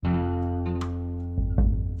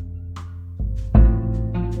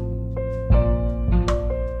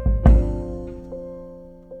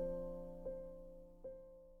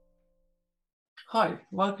Hi,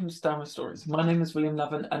 welcome to Stammer Stories. My name is William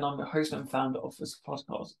Levin and I'm the host and founder of this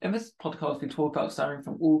podcast. In this podcast, we talk about stammering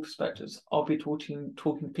from all perspectives. I'll be talking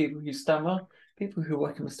to people who stammer, people who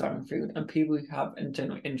work in the stammering field, and people who have a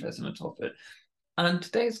general interest in the topic. And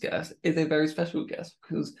today's guest is a very special guest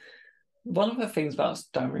because one of the things about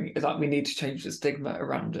stammering is that we need to change the stigma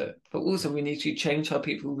around it, but also we need to change how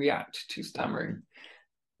people react to stammering,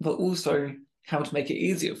 but also how to make it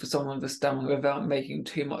easier for someone with a stammer without making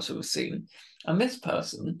too much of a scene. And this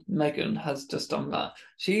person, Megan, has just done that.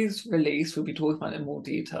 She's released, we'll be talking about it in more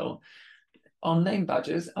detail, on name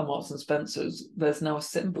badges and Marks and Spencer's. There's now a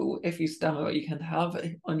symbol, if you stammer, you can have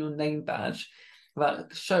on your name badge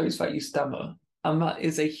that shows that you stammer. And that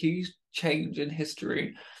is a huge change in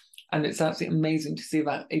history. And it's absolutely amazing to see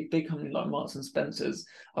that a big company like Marks and Spencer's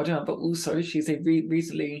are doing that. But also, she's a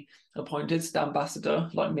recently appointed ambassador,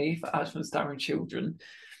 like me, for Ashford Stammering Children.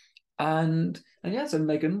 And yeah, so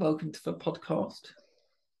Megan, welcome to the podcast.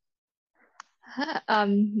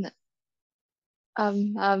 Um,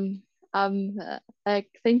 Thank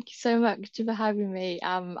you so much for having me.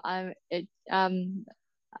 I'm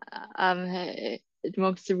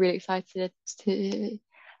also really excited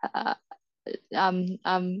uh, um,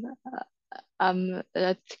 um,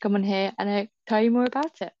 to come on here and tell you more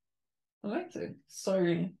about it. Amazing.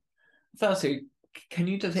 So, firstly, can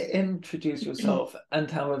you just introduce yourself and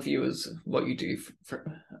tell our viewers what you do for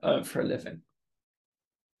a living?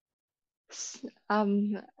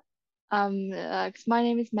 Um, 'Cause my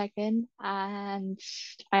name is Megan, and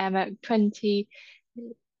I am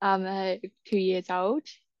 2 years old.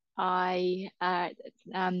 I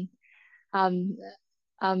um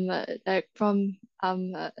from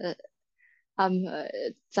um uh,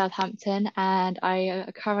 Southampton, and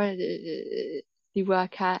I currently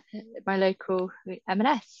work at my local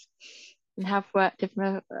M&S and have worked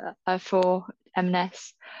for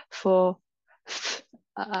M&S for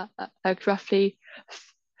roughly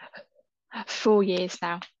 4 years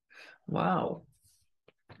now. Wow.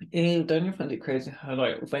 Don't you find it crazy how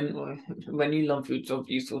like when you love your job,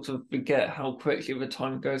 you sort of forget how quickly the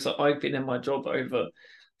time goes. Like, I've been in my job over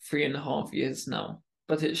 3.5 years now,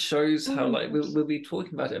 but it shows Oh how my like God. we'll be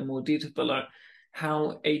talking about it in more detail, but like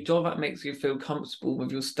how a job that makes you feel comfortable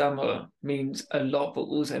with your stammer means a lot, but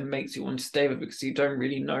also makes you want to stay with it because you don't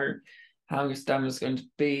really know how your stammer is going to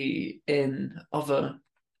be in other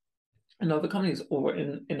companies or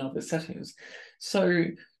in other settings. So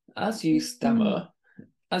as you Mm.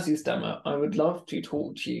 stammer, I would love to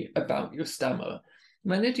talk to you about your stammer.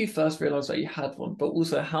 When did you first realize that you had one? But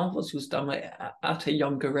also, how was your stammer at a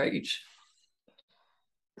younger age?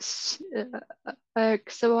 S-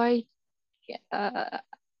 so I uh,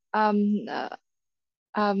 um uh,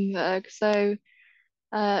 so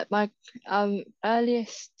my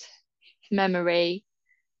earliest memory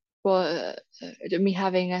was me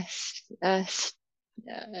having a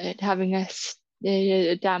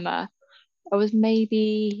dammer. I was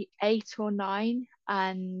maybe 8 or 9,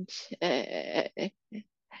 and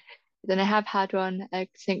then I have had one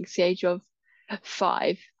since the age of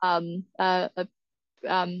 5. But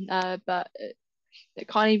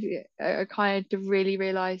I kind of really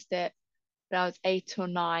realized it when I was 8 or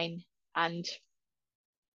 9, and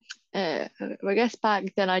I guess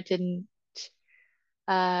back then I didn't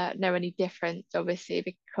know any difference, obviously,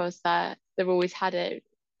 because they've always had it.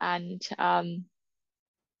 And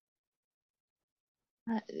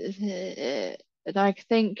I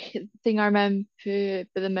think the thing I remember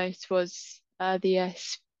the most was the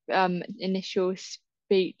initial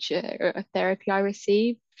speech therapy I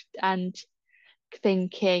received, and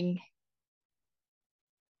thinking,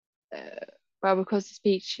 uh, well, because the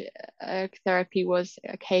speech therapy was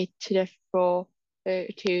catered for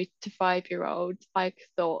 2 to 5 year olds, I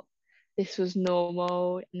thought this was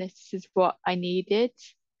normal and this is what I needed.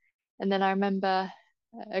 And then I remember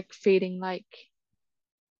feeling like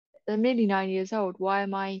I'm nearly 9 years old. Why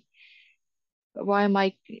am I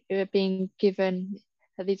being given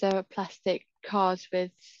these plastic cars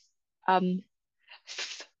with um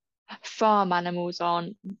f farm animals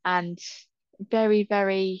on, and very,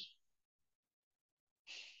 very,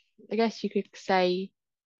 I guess you could say,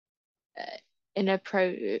 uh, in a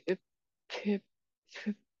p- p-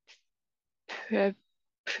 p-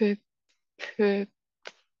 p- p-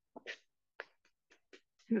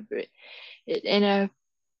 in a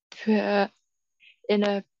p- in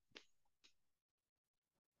a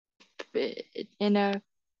in a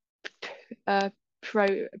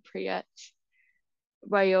appropriate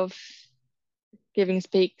way of giving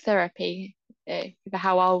speak therapy,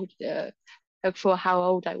 for how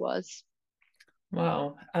old I was.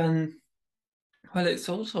 Wow. And well, it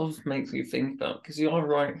sort of makes me think about because you are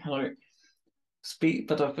right how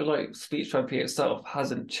but I feel like speech therapy itself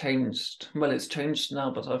hasn't changed. Well, it's changed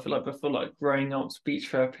now, but I feel like before, like growing up, speech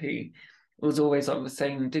therapy was always like the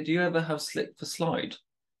same. Did you ever have Slip for Slide?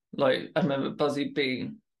 Like I remember Buzzy B,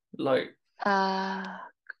 like Uh,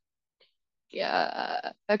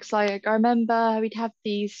 yeah, because like I remember we'd have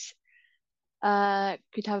these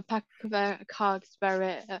could have a pack of cards where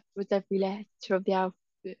it was every letter of the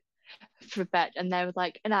alphabet, and there was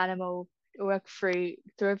like an animal or a fruit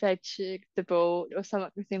or a vegetable or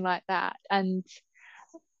something like that, and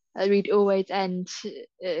we'd always end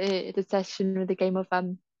the session with a game of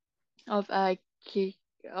gu-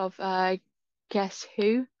 of guess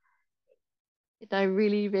who. And I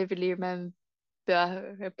really vividly remember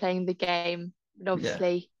playing the game, and yeah,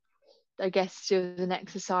 obviously I guess it was an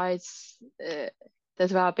exercise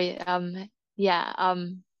as well. But yeah,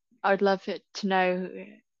 I'd love it to know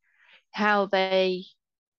how they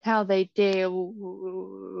how they deal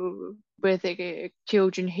with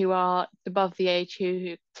children who are above the age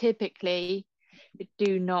who typically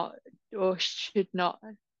do not or should not,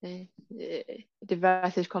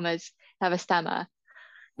 inverted commas, have a stammer.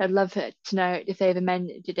 I'd love it to know if they ever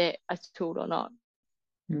did it at all or not.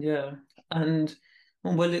 yeah, and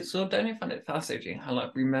well, it's sort of I find it fascinating how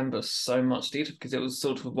like we remember so much detail because it was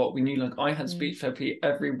sort of what we knew. Like I had Mm. speech therapy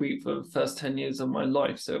every week for the first 10 years of my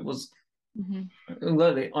life, so it was Hmm.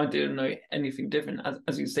 although I didn't know anything different.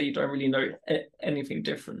 As you say, you don't really know anything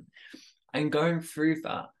different. And going through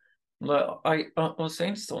that, like I was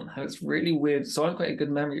saying to someone how it's really weird. So I've got a good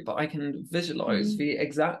memory, but I can visualize Hmm. the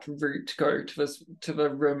exact route to go to the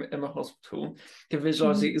room in the hospital, can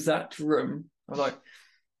visualize the Hmm. exact room, like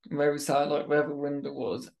where we sat, like where the window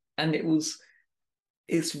was, and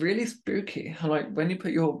it's really spooky how like when you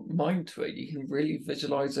put your mind to it, you can really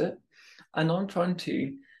visualize it. And I'm trying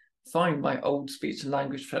to find my old speech and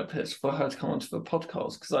language therapist for her to come onto the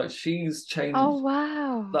podcast because like she's Oh changed.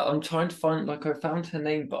 wow. Like I'm trying to find like I found her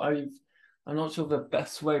name, but I'm not sure the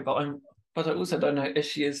best way. But I also don't know if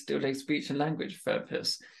she is still a speech and language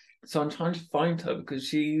therapist. So I'm trying to find her because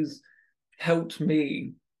she's helped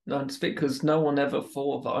me learn to speak because no one ever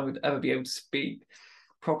thought that I would ever be able to speak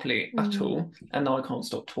properly at Mm. all, and now I can't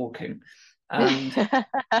stop talking. And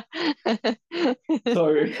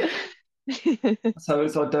so so I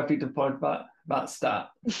definitely defied that stat.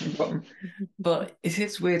 But it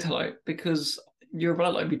is weird, like because you're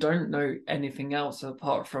right, like we don't know anything else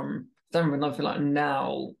apart from stammering. I feel like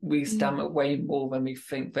now we Mm. stammer way more than we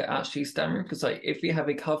think we're actually stammering. Because like if we have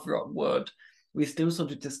a cover-up word, we still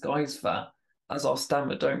sort of disguise that as our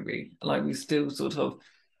stammer, don't we? Like we still sort of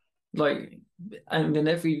like, and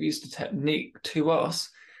whenever you use the technique to us,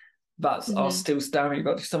 that's us Mhm. still stammering,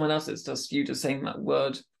 but to someone else, it's just you just saying that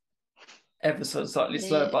word ever so slightly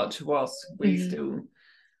slow. Yeah. But to us, we Mhm. still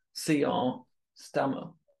see our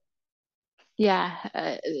stammer. Yeah,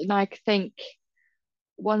 and I think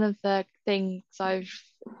one of the things I'm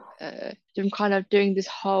kind of doing this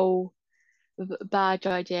whole bad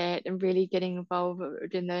idea and really getting involved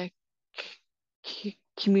in the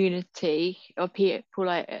community of people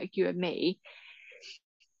like you and me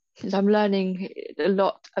is I'm learning a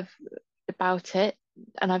lot about it,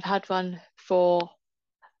 and I've had one for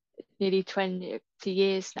nearly 20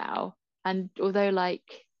 years now. And although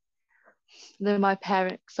my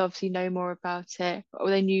parents obviously know more about it, or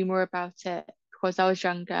they knew more about it because I was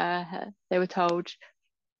younger, they were told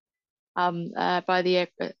by the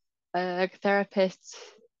therapist,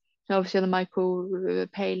 obviously on the Michael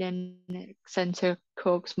Palin Centre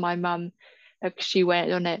course. My mum, she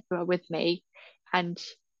went on it with me, and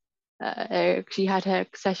she had her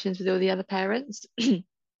sessions with all the other parents,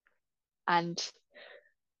 and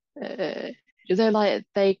uh, although like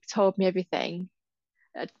they told me everything,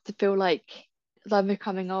 to feel like as I'm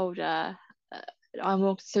becoming older, I'm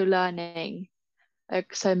also learning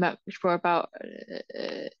so much more about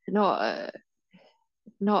not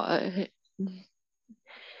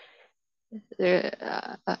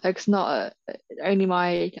it's not only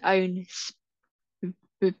my own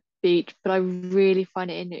speech, but I really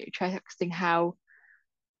find it interesting how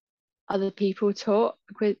other people talk.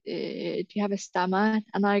 With do you have a stammer?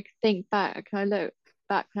 And I think back and I look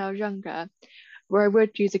back when I was younger, where I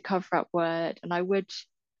would use a cover up word and I would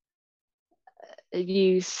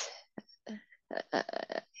use uh,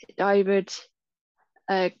 I would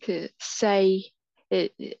say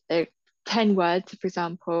it, 10 words, for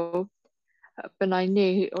example, but I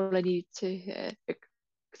knew all I needed to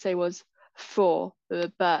say was four.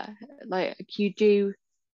 But like you do,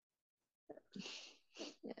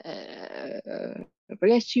 I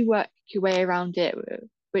guess you work your way around it,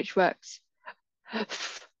 which works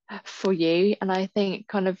for you. And I think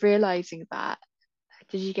kind of realizing that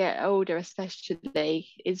as you get older, especially,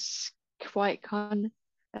 is quite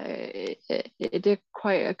it did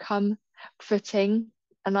quite a comforting,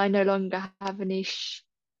 and I no longer have any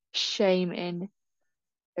shame in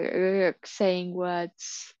saying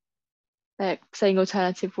words, saying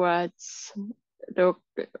alternative words, or,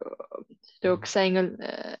 or saying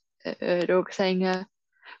a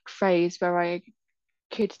phrase where I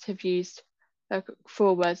could have used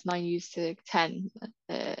 4 words and I used 10.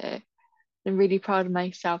 I'm really proud of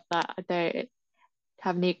myself that I don't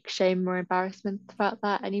have any shame or embarrassment about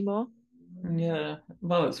that anymore. Yeah,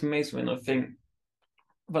 well, it's amazing. I think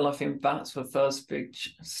that's the first big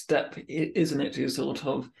step, isn't it, to sort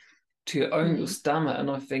of to own your Mm. stammer. And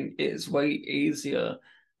I think it's way easier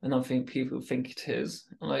than I think people think it is.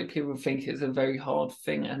 Like people think it's a very hard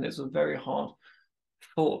thing and it's a very hard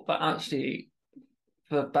thought, but actually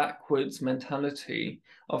the backwards mentality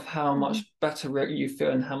of how Mm. much better you feel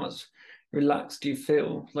and how much relaxed you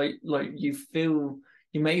feel. Like you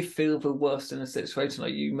may feel the worst in a situation.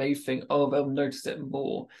 Like you may think, oh, they'll notice it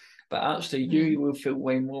more, but actually Mm. you will feel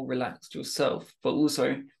way more relaxed yourself. But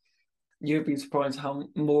also you'd be surprised how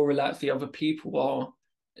more relaxed the other people are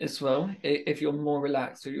as well. If you're more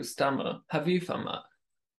relaxed with your stammer, have you found that?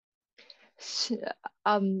 S-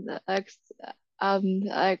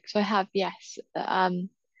 so I have, yes. One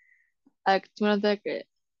of the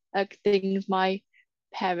things my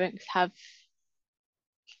parents have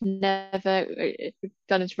never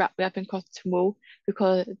done is wrap me up in cotton wool,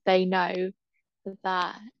 because they know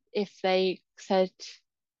that if they said,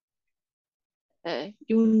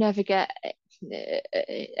 you'll never get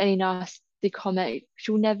any nasty comment,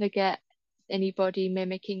 you'll never get anybody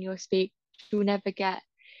mimicking your speech, you'll never get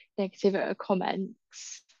negative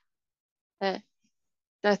comments. Uh,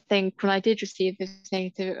 I think when I did receive this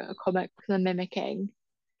negative comment because I'm mimicking,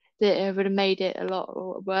 that it would have made it a lot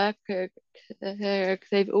of work, because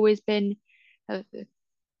they've always been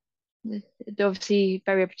obviously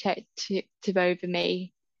very protective over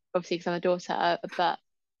me, obviously because I'm a daughter, but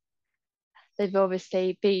they've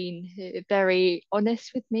obviously been very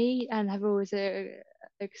honest with me and have always said,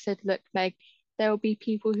 look, Meg, there will be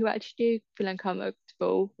people who actually do feel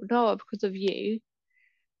uncomfortable, not because of you,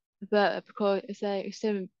 but because they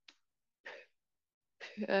simply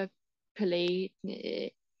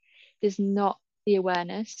there's not the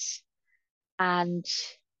awareness and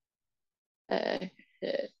uh,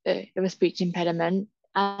 of a speech impediment,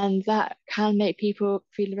 and that can make people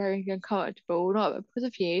feel very uncomfortable, not because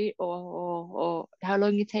of you or how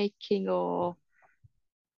long you're taking or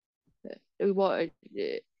what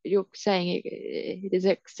you're saying. It is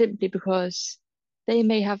simply because they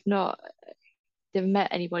may have not they've met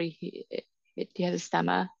anybody who has a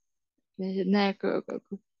stammer. And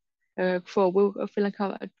they're for will feel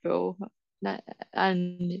uncomfortable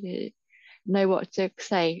and know what to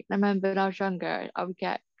say. I remember when I was younger, I would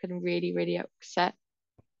get kind of really, really upset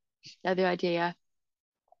at the idea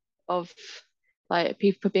of like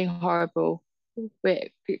people being horrible.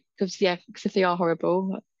 Because yeah, because if they are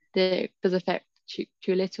horrible, it does affect you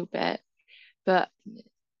a little bit. But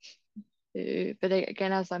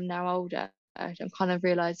again, as I'm now older, I'm kind of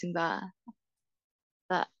realizing that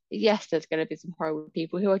yes, there's going to be some horrible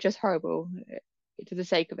people who are just horrible to the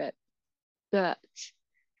sake of it. But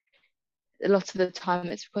a lot of the time,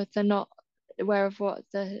 it's because they're not aware of what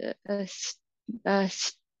the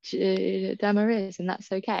demo is, and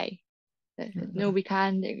that's okay. All we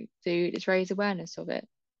can do is raise awareness of it.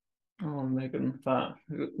 Oh, Megan, that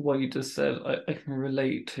what you just said, I can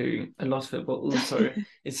relate to a lot of it, but also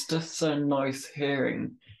it's just so nice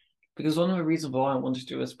hearing because one of the reasons why I wanted to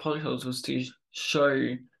do this podcast was to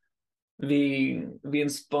show the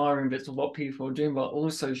inspiring bits of what people are doing, but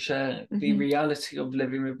also share the Hmm. reality of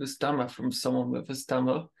living with a stammer from someone with a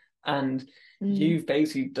stammer. And Mm. you've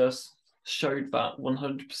basically just showed that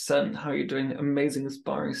 100% how you're doing amazing,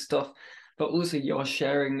 inspiring stuff, but also you're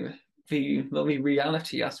sharing the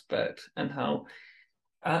reality aspect and how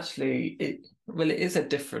actually it is a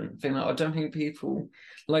different thing. Like, I don't think people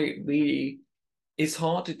like it's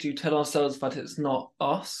harder to tell ourselves that it's not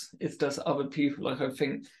us, it's just other people. Like I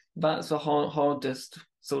think that's the hardest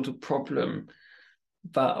sort of problem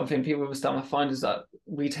that I think people with stammer find is that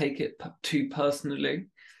we take it too personally.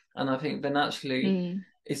 And I think then actually Mm.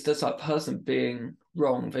 it's just that person being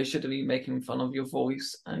wrong. They shouldn't be making fun of your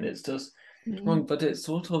voice and it's just Mm. wrong. But it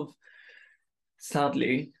sort of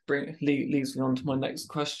sadly leads me on to my next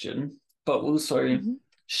question, but also Hmm.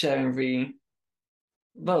 sharing the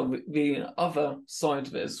other side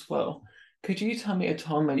of it as well. Could you tell me a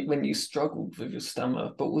time when you struggled with your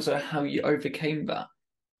stammer, but also how you overcame that?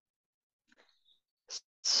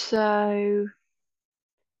 So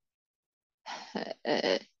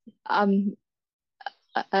uh, um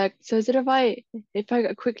so is it if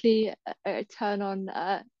I quickly turn on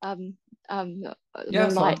Yeah, the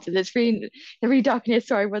that's fine. lights and it's really dark in here.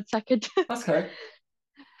 Sorry, 1 second. That's okay.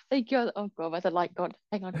 Thank you. Oh God, where's the light gone?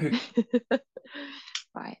 Hang on.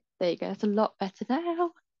 Right, there you go. That's a lot better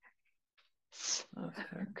now.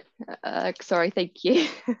 Okay. Sorry, thank you.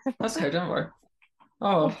 That's okay, don't worry.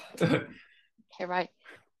 Oh, Okay, right.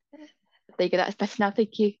 There you go. That's better now.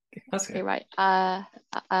 Thank you. that's Okay, okay. right.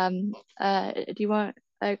 Do you want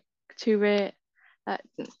to uh,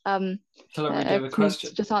 um Shall I redo the for me to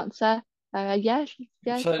question? just answer? Yeah, yeah, is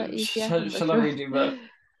that Shall, easier? shall, I'm not shall I sure. redo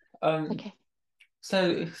that? Okay.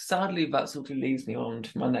 So sadly, that sort of leads me on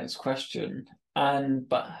to my next question.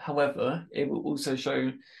 But however, it will also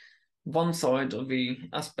show one side of the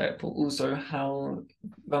aspect, but also how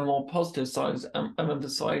the more positive sides and the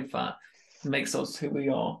side that makes us who we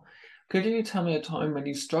are. Could you tell me a time when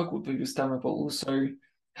you struggled with your stammer, but also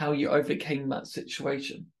how you overcame that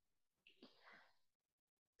situation?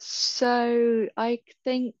 So I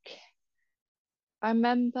think I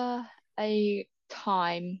remember a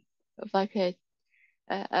time of like when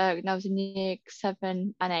I was in year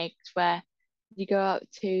 7 and 8 where you go out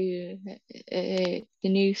to the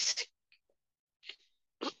new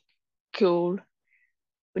school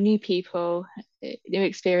with new people, new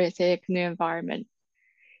experiences, new environment.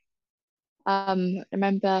 I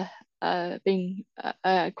remember being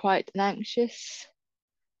quite anxious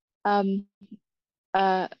um,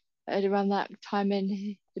 uh, at around that time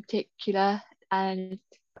in particular, and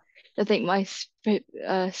I think my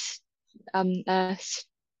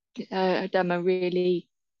demo really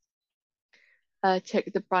took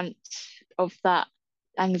the brunt of that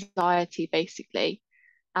anxiety basically,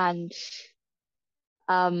 and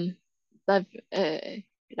um, I've, I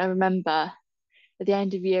remember at the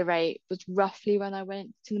end of year 8 was roughly when I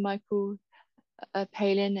went to the Michael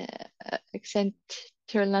Palin Centre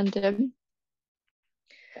in London.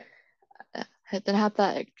 Then I had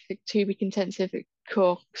that 2 week intensive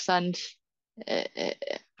course, and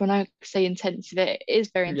when I say intensive, it is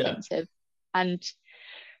very Yeah, intensive. And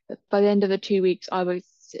by the end of the 2 weeks, I was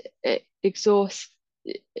exhausted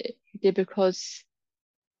because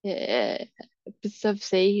uh, because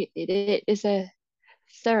obviously it is a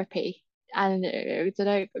therapy, and that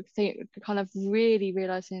I think kind of really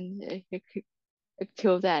realizing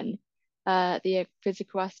until then the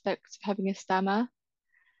physical aspects of having a stammer,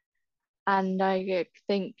 and I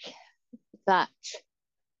think that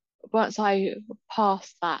once I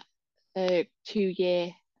passed that 2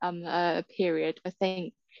 year period, I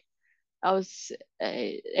think I was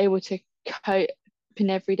able to cope in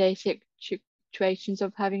everyday situations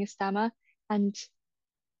of having a stammer, and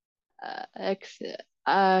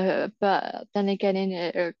uh, but then again,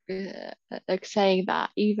 in saying that,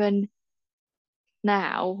 even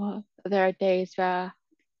now there are days where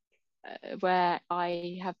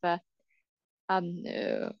I have a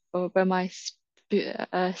or where my speech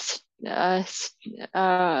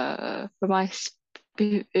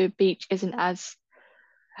isn't as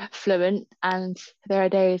fluent, and there are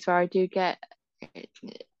days where I do get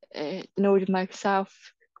annoyed with myself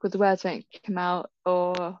because the words won't come out,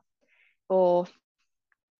 or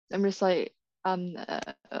I'm just like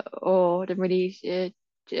or I'm really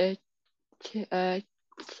uh, uh,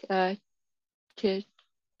 uh,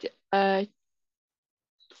 uh,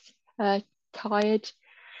 uh, tired,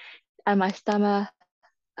 and my stammer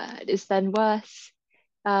is then worse.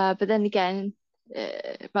 But then again,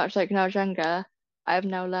 much like when I was younger, I have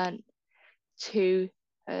now learned to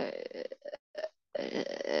have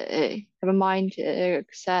a mind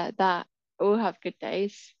set that I will have good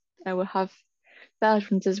days. I will have bad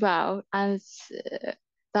ones as well, and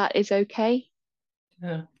that is okay.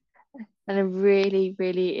 yeah, And it really,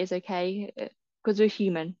 really is okay because we're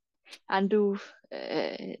human. And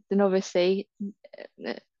then obviously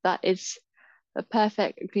that is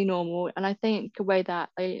perfectly normal. And I think the way that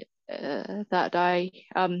I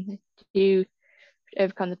do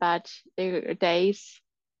overcome the bad days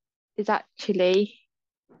is actually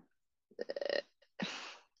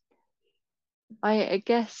I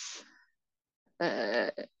guess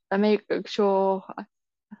I make sure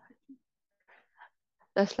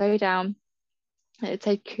I slow down,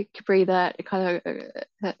 take a breather, kind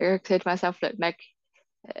of say to myself, look, Meg,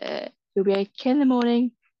 you'll be okay in the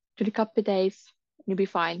morning, do a couple of days, and you'll be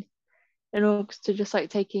fine. And also just like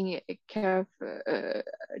taking care of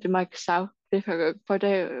myself. If I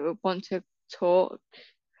don't want to talk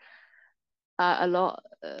a lot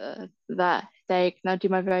that day, can I do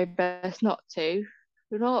my very best not to?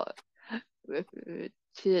 Not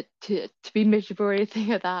to be miserable or anything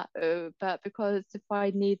like that, but because if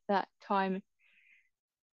I need that time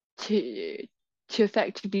to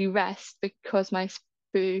effectively rest because my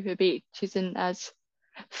speech isn't as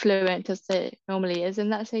fluent as it normally is,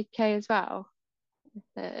 and that's okay as well.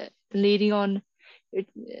 Leading on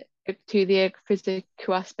to the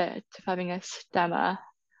physical aspect of having a stammer,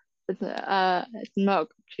 it's not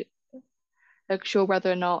sure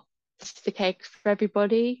whether or not it's the case for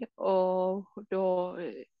everybody or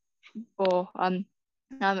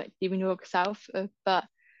even yourself. But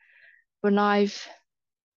when I've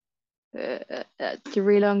it's a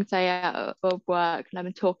really long day out of work and I've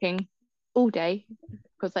been talking all day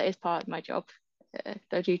because that is part of my job.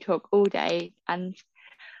 I do talk all day, and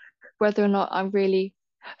whether or not I'm really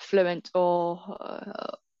fluent or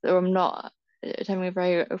I'm not having a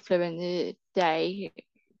very fluent day,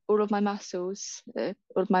 all of my mouth muscles,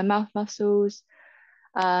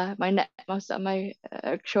 my neck muscle, and my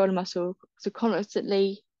shoulder muscle, so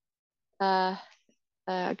constantly, I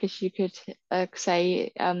guess you could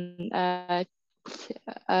say, uh,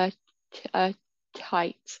 uh,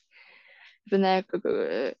 tight. When they're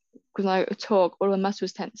When I talk, all my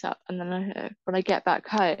muscles tense up, and then when I get back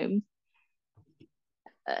home,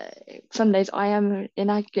 some days I am in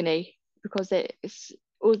agony because it's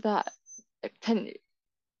all that tension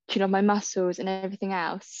of my muscles and everything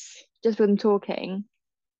else. Just when I'm talking,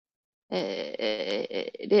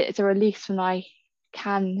 it's a release when I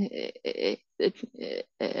can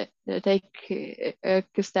take a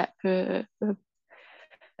step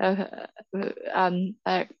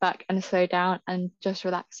back and slow down and just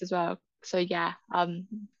relax as well. So yeah, I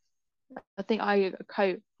think I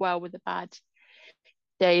cope well with the bad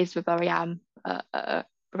days where I am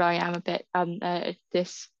a bit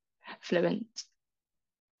disfluent.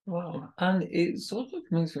 Wow. And it sort of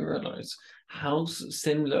makes me realize how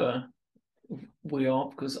similar we are,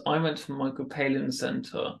 because I went to Michael Palin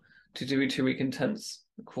Center to do a 2 week intense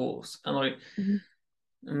course. And like Mhm.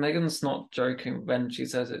 Megan's not joking when she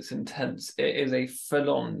says it's intense. It is a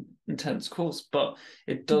full-on intense course, but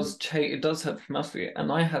it Mhm. does change. It does help you massively.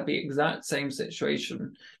 And I had the exact same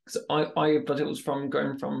situation because but it was from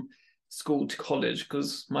going from school to college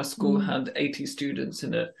because my school Mhm. had 80 students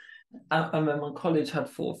in it, and then my college had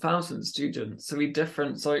 4,000 students. So we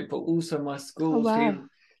different, so but also Oh wow.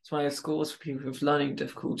 my school was for people with learning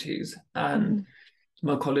difficulties, and Mhm.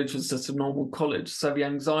 my college was just a normal college. So the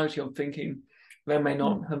anxiety of thinking they may Mhm.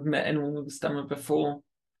 not have met anyone with a stammer before.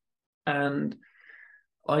 And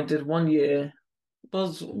I did 1 year,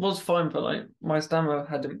 was fine, but like my stammer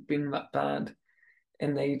hadn't been that bad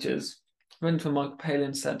in ages. Went to Michael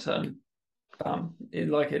Palin Center and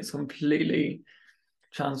it's completely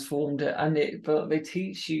transformed it. But they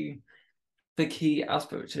teach you the key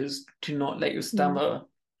aspect is to not let your Mhm. stammer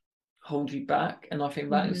hold you back. And I think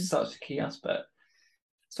that is Mhm. such a key aspect.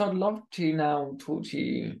 So I'd love to now talk to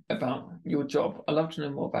you about your job. I'd love to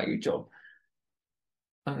know more about your job.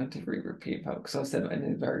 I'm going to repeat that because I said it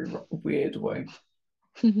in a very weird way.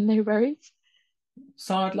 No worries.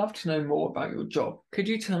 So I'd love to know more about your job. Could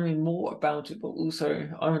you tell me more about it? But also,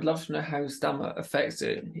 I would love to know how stammer affects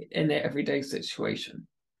it in their everyday situation.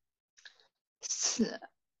 S-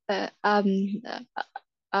 uh, um,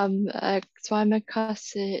 so I'm a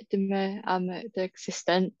customer, the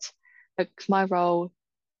assistant. My role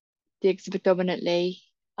digs predominantly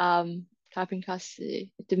typing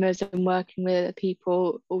customers and working with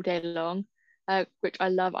people all day long, which I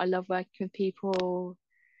love. I love working with people.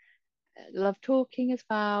 I love talking as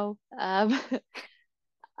well.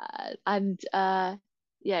 And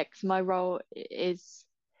yeah, because my role is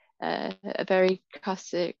a very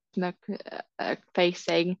customer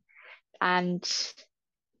facing, and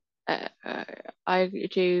uh, uh, I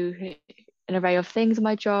do an array of things in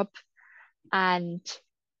my job. And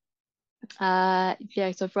yeah,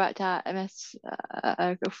 so I've worked at MS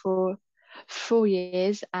for 4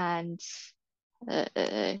 years, and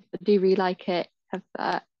I do really like it. Have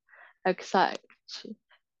such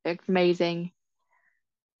amazing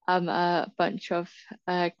a bunch of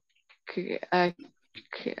uh,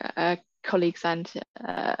 colleagues and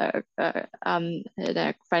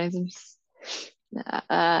friends,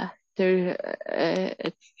 and to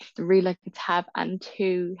really like to have and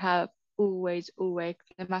to have always, no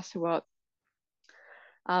matter what,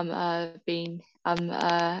 been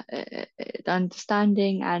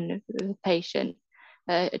understanding and patient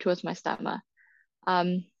towards my stammer.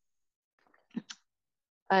 Um,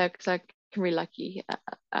 because I can really lucky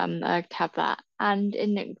to have that. And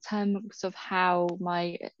in terms of how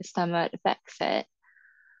my stomach affects it,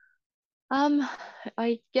 um,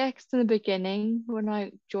 I guess in the beginning when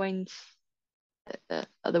I joined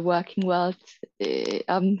the working world,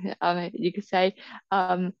 you could say,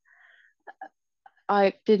 um,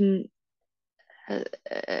 I didn't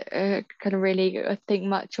kind of really think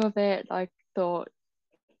much of it. Like thought,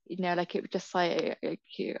 like it was just like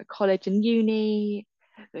college and uni,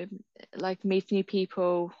 um, like meet new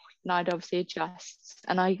people, and I'd obviously adjust.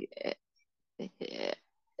 And I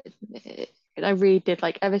really did,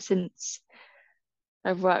 like, ever since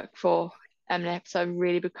I've worked for M&S, I've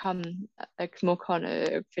really become like more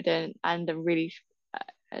confident, and I'm really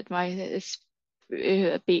my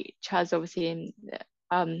speech has obviously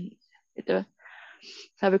um the,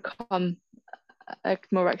 I've become like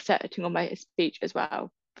more accepting on my speech as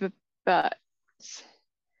well. But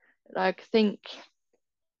like, I think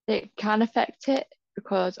it can affect it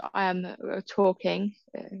because I am talking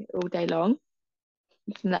all day long,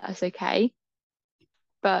 and that's okay.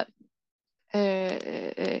 But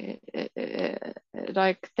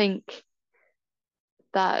like, think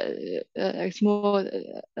that it's more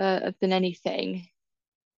than anything,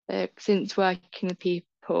 since working with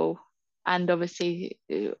people, and obviously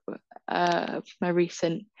my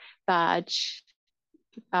recent badge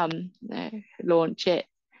launch, it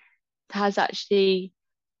has actually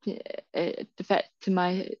affected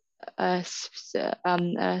my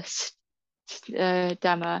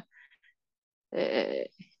stammer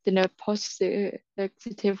in a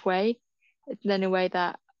positive way, in a way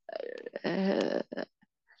that uh,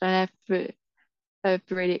 I never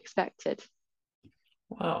really expected.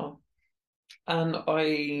 Wow. And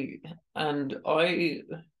I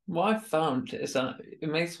what I found is that it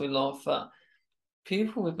makes me laugh that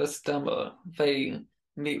people with a stammer, they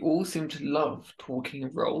all seem to love talking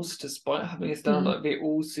in roles despite having a stammer. Mm. Like, they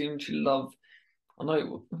all seem to love. I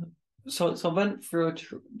know. So I went through a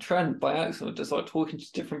trend by accident, just like talking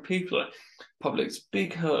to different people, like public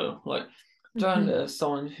speaker, like Hmm. journalist,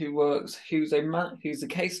 someone who's a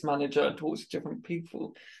case manager and talks to different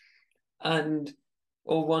people, and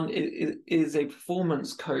or one is a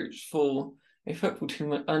performance coach for a football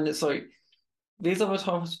team, and it's like these are the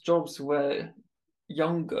types of jobs where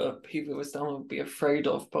younger people with stamina would be afraid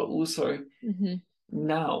of, but also Hmm.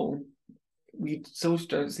 now we still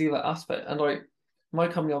don't see that aspect. And like my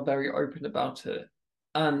company are very open about it.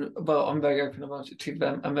 And well, I'm very open about it to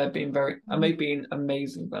them, and they've been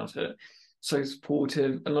amazing about it. So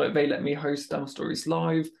supportive, and like they let me host Down Stories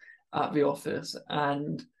live at the office,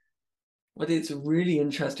 and but it's really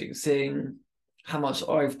interesting seeing how much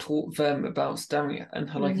I've taught them about STEM and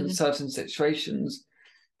how, like, in Hmm. certain situations,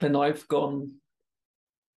 then I've gone,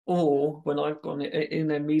 or when I've gone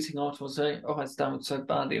in a meeting afterwards, saying, "Oh, I stammered so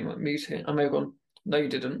badly in that meeting," I may have gone, "No, you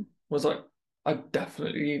didn't." I was like, "I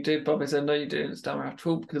definitely did," but I said, "No, you didn't stammer at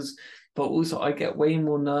all," because, but also I get way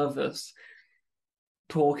more nervous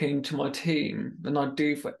talking to my team than I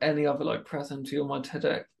do for any other like presentation on my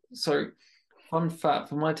TEDx. So, fun fact,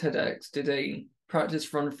 for my TEDx, did a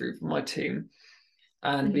practice run through for my team,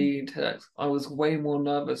 and Hmm. the TEDx, I was way more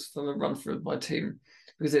nervous for the run through of my team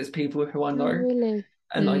because it's people who I Oh, know, really?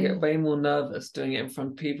 and I get Mm. way more nervous doing it in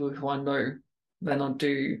front of people who I know than I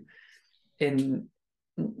do in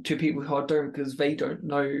to people who I don't, because they don't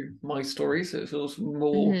know my story, so it feels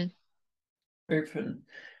more Hmm. open.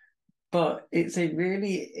 But it's a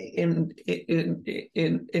really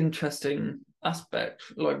interesting aspect,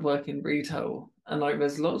 like working retail, and like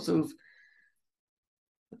there's lots of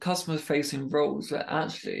customer facing roles where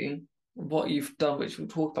actually what you've done, which we'll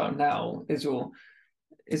talk about now, is your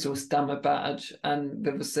stammer badge and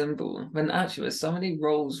the symbol. When actually there's so many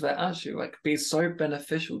roles that actually like be so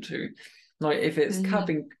beneficial to, like if it's Hmm.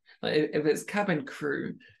 cabin, like if it's cabin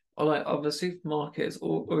crew, or like other supermarkets,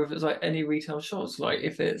 or if it's like any retail shops, like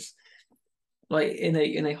if it's like in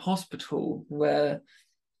a hospital where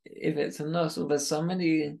if it's a nurse, or there's so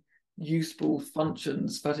many useful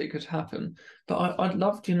functions that it could happen. But I'd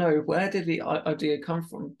love to know, where did the idea come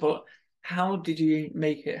from, but how did you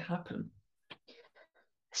make it happen?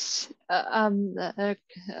 S- uh, um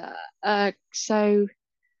uh, so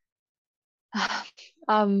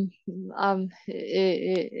um I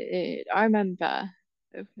remember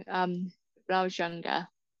when I was younger,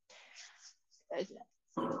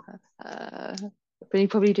 uh, but you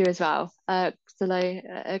probably do as well. So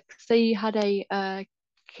like, so you had a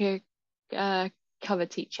c cover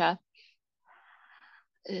teacher.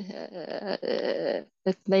 They'd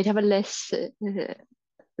have a list, of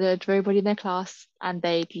everybody in their class, and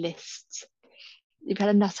they'd list if you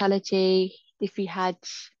had a nationality, if you had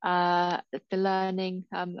the learning,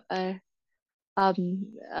 um, uh,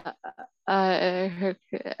 uh,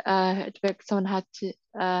 someone had to,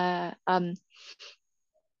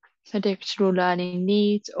 additional learning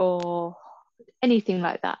needs or anything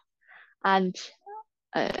like that. And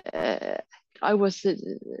uh, I wasn't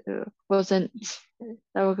uh,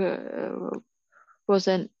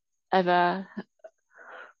 wasn't ever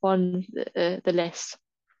on the list.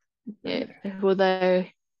 Really? Although,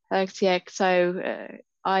 yeah, so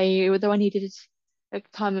although I needed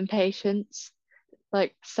time and patience,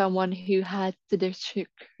 like someone who had the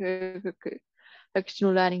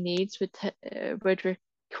additional learning needs would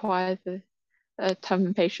require the time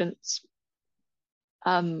and patience.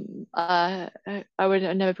 I would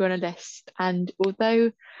never be on a list, and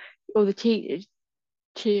although all the teachers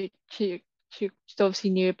to obviously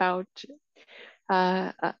knew about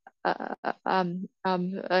uh, uh,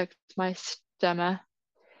 my stammer,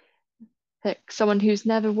 like someone who's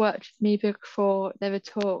never worked with me before, never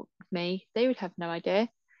taught me, they would have no idea.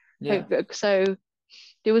 Yeah. So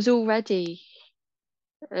there was already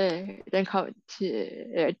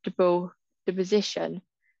uncomfortable the position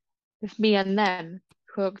with me and them.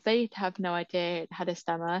 They'd have no idea it had a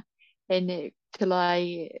stammer in it till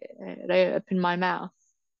I opened my mouth.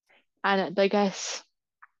 And I guess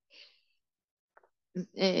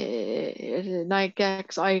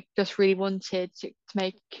I just really wanted to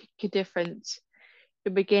make a difference,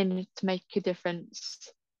 to begin to make a difference,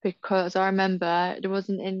 because I remember it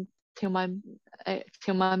wasn't until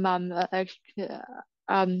till my mum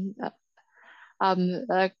um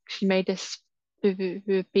she made us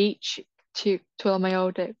speech to all my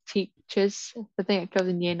older teachers. I think it was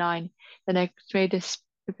in year 9. Then I made us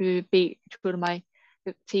speech to all of my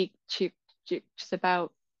teachers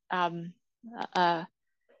about um uh,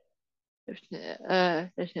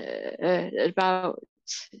 about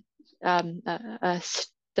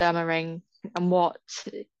stammering and what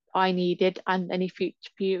I needed and any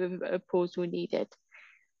future pupils we needed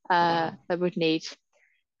Wow. I would need.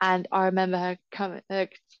 And I remember her coming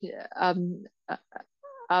um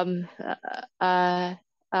um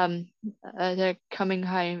uh, coming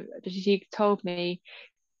home. She told me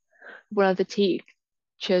one of the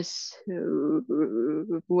teachers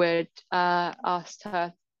who would asked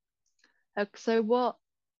her, so what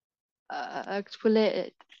will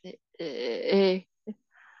it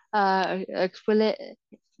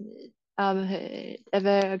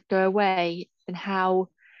ever go away, and how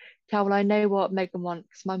will I know what Megan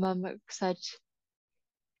wants? My mum said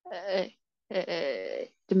uh,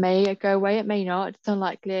 it may go away, it may not. It's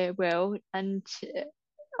unlikely it will. And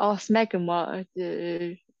ask Megan what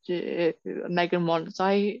Megan wants.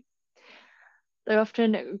 I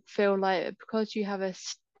often feel like because you have a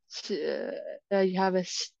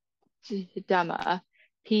stammer,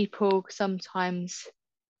 people sometimes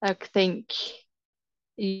think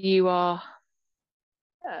you are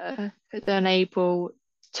unable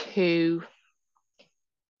to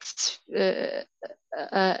uh,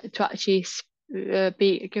 to actually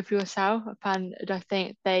be give yourself, and I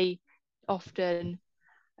think they often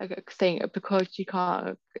think because you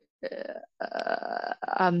can't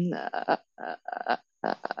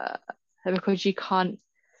because you can't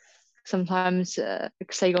sometimes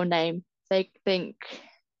say your name, they think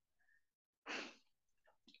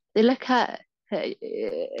they look at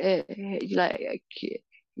like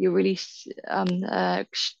you're really um uh,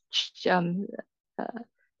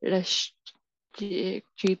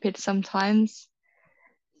 stupid sometimes,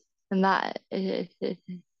 and that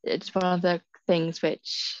it's one of the things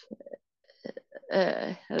which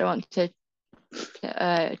I don't want to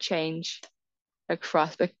change for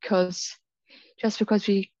us, because just because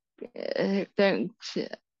we don't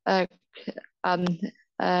uh, um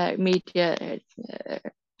media uh,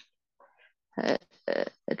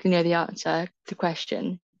 know the answer to the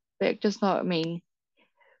question, but it does not mean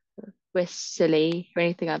we're silly or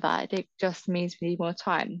anything like that. It just means we need more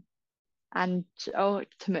time. And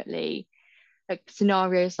ultimately, like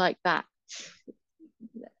scenarios like that,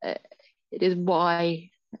 uh, it is why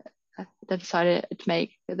I decided to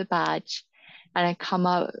make the badge, and I come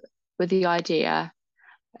up with the idea.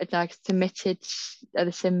 And I submitted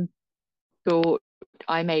the symbol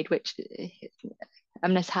I made, which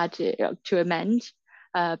Amnes had to amend,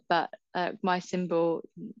 but my symbol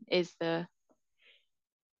is the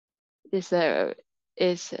is the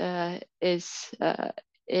is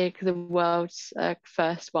the world's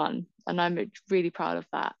first one, and I'm really proud of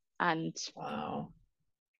that. And Wow.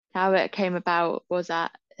 how it came about was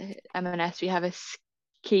at M&S we have a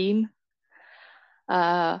scheme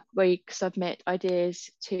where you submit ideas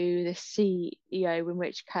to the CEO, in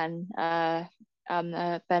which can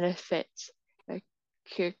benefit uh,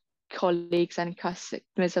 colleagues and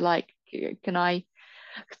customers alike. Can I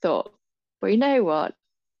thought, well, you know what?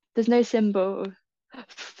 There's no symbol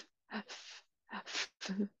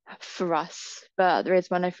for us, but there is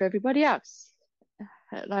one for everybody else.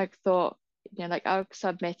 Like thought, like I'll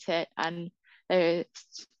submit it and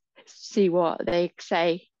see what they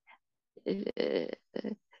say.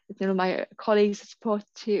 my colleagues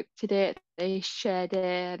supported it. They shared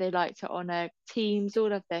it. They liked it on Teams.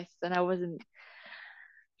 All of this, and I was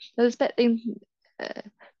expecting. I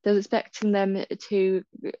was expecting them to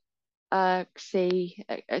see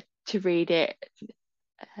to read it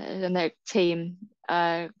and their team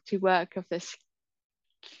to work of this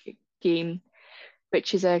scheme,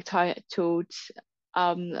 which is titled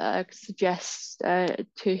suggests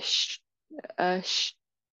to sh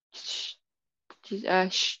sh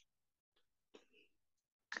sh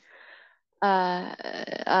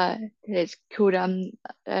it's called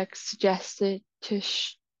suggested to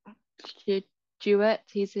Stewart.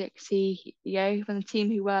 He's the CEO from the team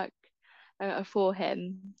who work for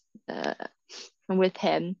him and with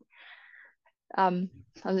him. I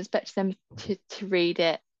was expecting them to read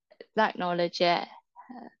it, acknowledge it,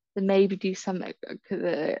 and maybe do some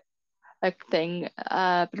thing,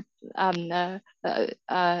 but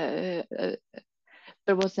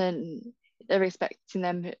wasn't. They were expecting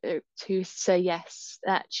them to say yes,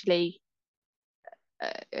 actually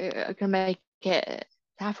can make it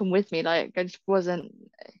happen with me. Like I just wasn't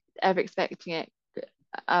ever expecting it.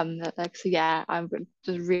 So yeah, I'm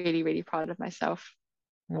just really, really proud of myself.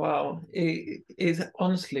 Wow, it is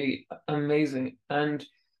honestly amazing. And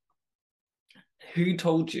who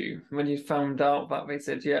told you when you found out that they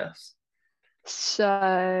said yes?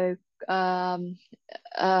 So um,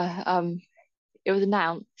 it was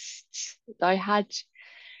announced. I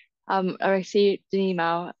received an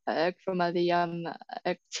email from the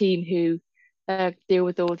a team who deal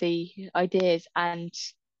with all the ideas um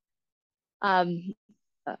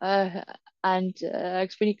uh, when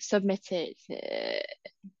you submit it,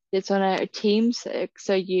 it's on a Teams,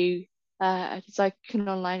 so it's like an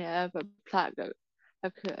online platform,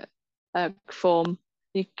 form.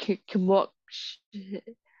 You can watch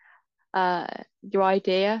your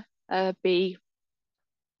idea be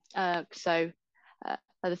so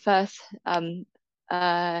the first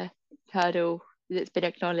hurdle that's been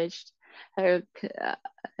acknowledged.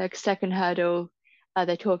 Second hurdle,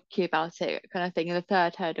 they're talking about it, kind of thing. And the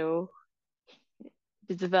third hurdle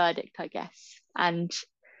is the verdict, I guess.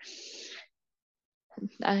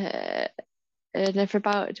 Uh, and for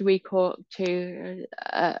about a week or two,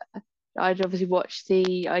 I'd obviously watched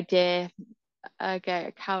the idea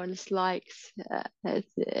get countless likes. And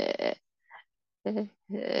I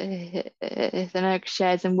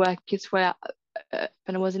shares and work its way up,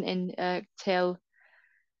 and I wasn't in till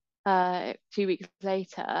 2 weeks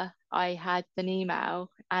later. I had an email,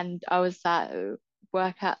 and I was at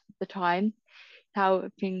work at the time,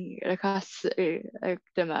 helping a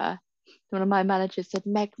customer. One of my managers said,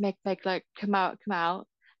 Meg, like come out.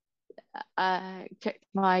 Checked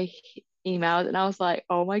my email, and I was like,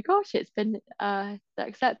 oh my gosh, it's been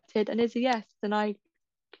accepted, and it's a yes. And I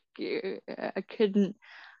couldn't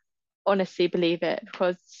honestly believe it,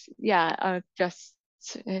 because yeah, I'm just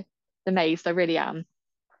amazed. I really am.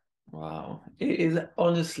 Wow, it is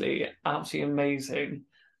honestly absolutely amazing.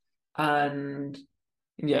 And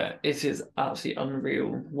yeah, it is absolutely unreal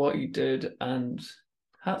what you did, and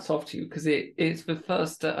hats off to you because it's the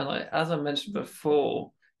first step. And as I mentioned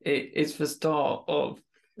before, it's the start of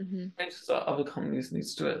Hmm. places that other companies need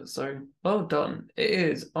to do it. So well done. It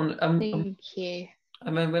is on. Thank you. I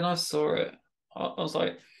mean, when I saw it, I was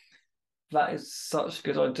like, that is such a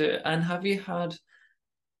good idea. And have you heard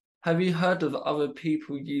of other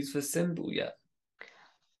people use the symbol yet?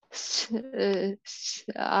 S- uh, s-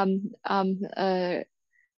 um um uh,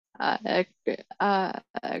 uh,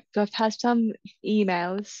 I've had some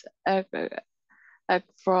emails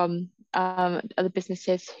from other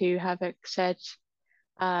businesses who have said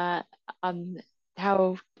uh, um,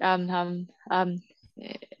 how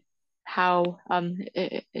how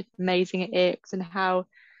amazing it is, and how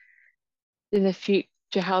in the future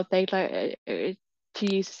how they'd like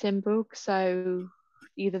to use a symbol. So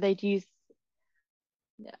either they'd use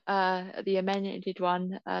the amended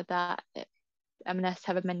one that M&S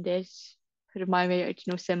have amended, sort of my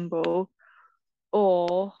original symbol,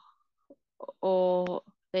 or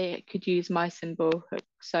they could use my symbol.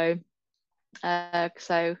 So I'm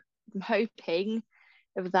hoping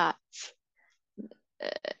of that uh,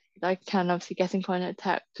 I can obviously get in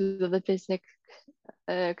contact with other business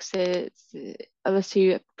other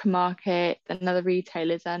supermarket and other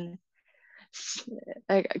retailers, and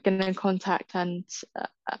get in contact and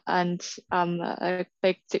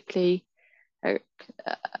basically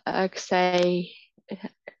uh, say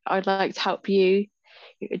I'd like to help you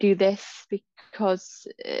do this, because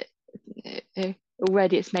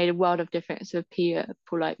already it's made a world of difference for people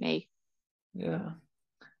like me. Yeah.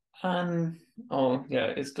 And oh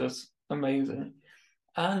yeah, it's just amazing.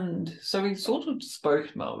 And so we sort of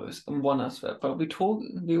spoke about this in one aspect, but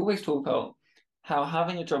we always talk about how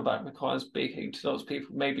having a job that requires speaking to lots of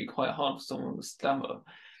people may be quite hard for someone with stammer.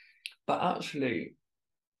 But actually,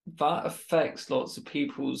 that affects lots of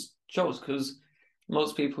people's jobs because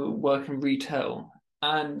lots of people work in retail.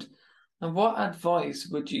 And what advice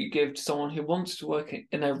would you give to someone who wants to work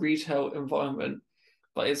in a retail environment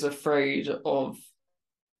but is afraid of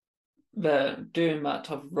their doing that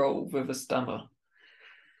type of role with a stammer?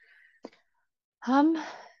 Um,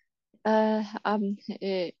 uh,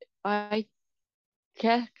 I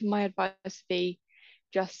guess my advice would be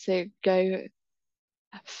just to go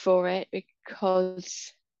for it uh,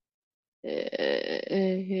 because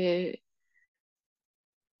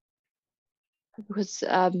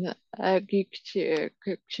you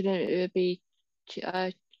shouldn't be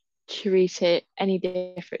uh, treated any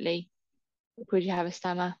differently because you have a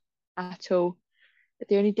stammer at all.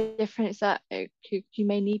 The only difference that you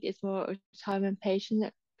may need is more time and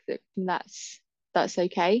patience. That's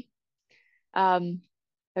okay. Um,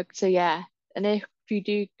 so yeah, and if you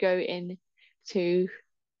do go in to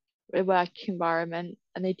a work environment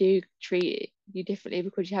and they do treat you differently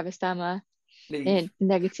because you have a stammer in Leave. a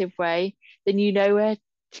negative way, then you know where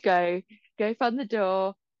to go. Go find the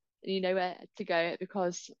door, and you know where to go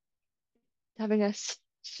because having a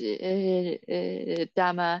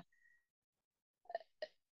stammer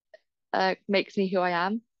makes me who I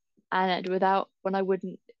am, and without when I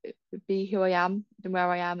wouldn't be who I am and where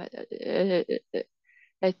I am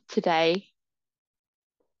today,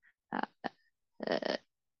 uh,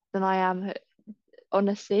 than I am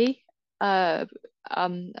honestly.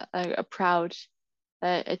 I'm proud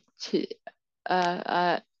uh, to uh,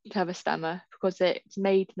 uh, to have a stammer because it's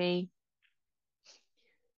made me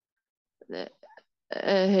uh,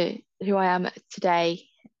 who I am today,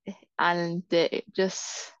 and it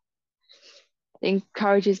just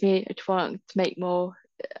encourages me to want to make more,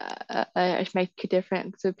 to make a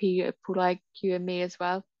difference to people like you and me as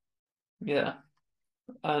well. Yeah.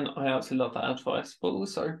 And I absolutely love that advice. But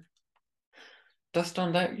also, just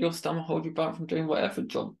don't let your stammer hold you back from doing whatever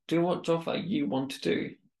job. Do what job that you want to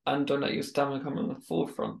do, and don't let your stammer come in the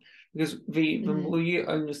forefront. Because the Mm-hmm. more you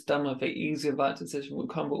own your stammer, the easier that decision will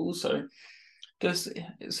come. But also, just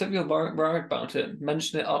so if you're worried about it,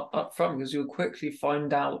 mention it up front because you'll quickly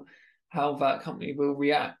find out how that company will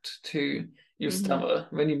react to your Mm-hmm. stammer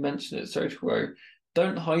when you mention it straight away.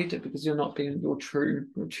 Don't hide it because you're not being your true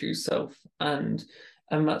self, and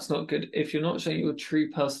that's not good. If you're not showing your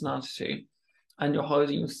true personality and you're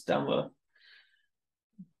hiding your stammer,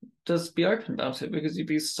 just be open about it because you'd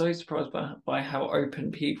be so surprised by how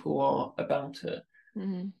open people are about it.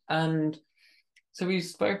 Mm-hmm. And so we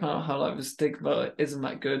spoke about how like the stigma isn't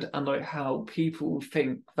that good and like how people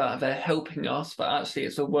think that they're helping us, but actually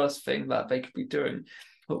it's the worst thing that they could be doing.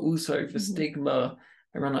 But also the Mm-hmm. stigma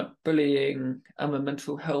around like bullying and the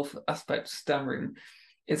mental health aspect of stammering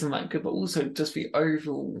isn't that good, but also just the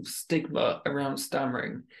overall stigma around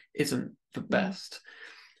stammering isn't the Mm-hmm. best.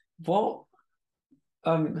 What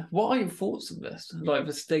what are your thoughts on this? Like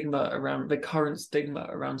the current stigma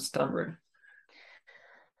around stammering?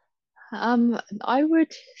 I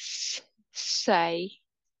would say,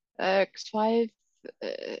 'cause I've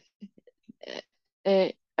uh,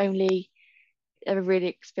 only ever really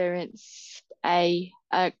experienced a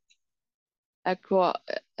what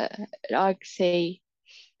I see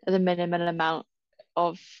the minimum amount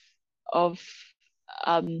of of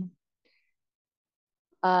um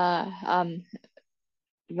uh um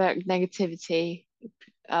negativity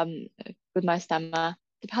um with my stammer.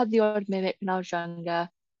 I've had the odd mimic when I was younger,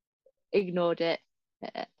 ignored it.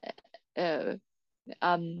 Uh,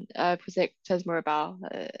 uh, because it says more about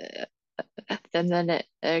than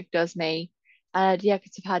it does me. And yeah,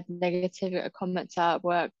 because I've had negative comments at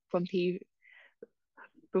work from people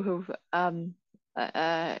who've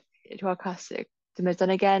to our customers.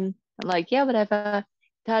 And again, I'm like, yeah, whatever.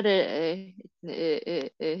 Had it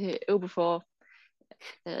ill before.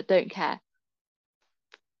 Don't care.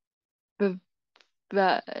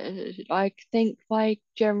 But I think my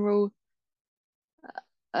general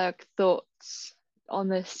thoughts on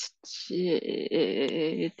this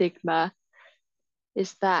stigma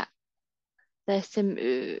is that there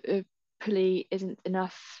simply isn't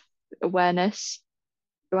enough awareness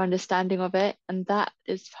or understanding of it, and that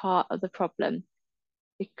is part of the problem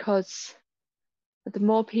because the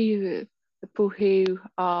more people who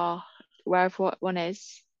are aware of what one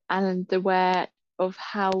is and aware of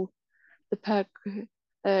how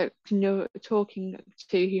the you're talking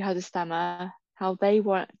to who has a stammer, how they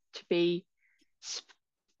want to be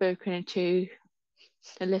spoken to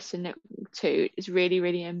and listened to is really,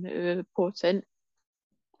 really important.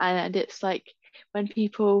 and it's like when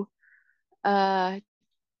people uh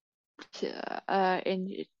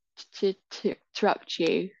in to interrupt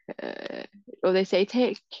you, or they say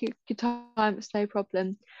take your time, it's no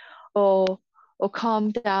problem, or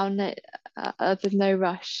calm down, there's no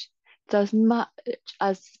rush. Does much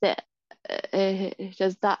as that,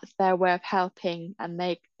 does that's their way of helping, and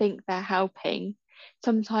they think they're helping.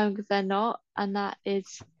 Sometimes they're not, and that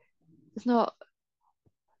is it's not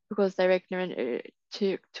because they're ignorant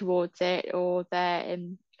towards it or they're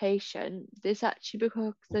impatient. It's actually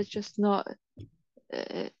because there's just not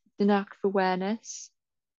uh, enough awareness.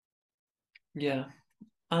 Yeah.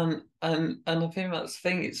 And I think that's the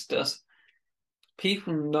thing, it's just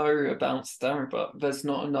people know about STEM, but there's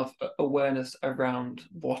not enough awareness around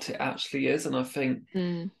what it actually is. And I think,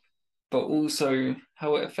 Mm, but also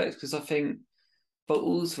how it affects, because I think, but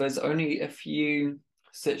also there's only a few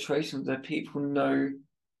situations where people know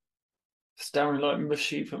STEM, like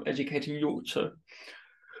Mushy from Educating Yorkshire.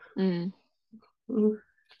 mm. Oh,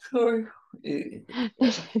 sorry.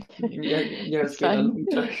 Yeah, yeah, it's It's been a fine. long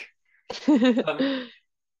day. Um,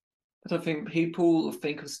 but I think people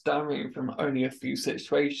think of stammering from only a few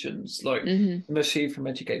situations, like Hmm. Mushy from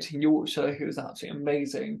Educating Yorkshire, who was absolutely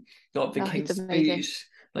amazing. Got the Oh, he's King's amazing. Speech.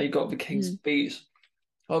 Now you got the King's Mm, Speech.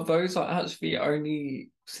 Well, those are actually only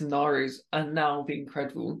scenarios, and now the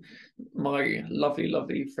incredible, my lovely,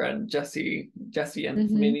 lovely friend Jessie and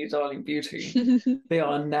hmm. Mini Darling Beauty, they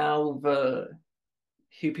are now the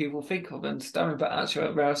who people think of and stammering, but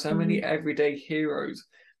actually there are so many Hmm. everyday heroes.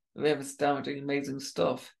 They have stammering doing amazing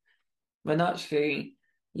stuff. When actually,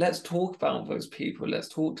 let's talk about those people. Let's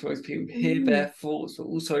talk to those people, hear Hmm. their thoughts, but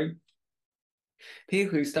also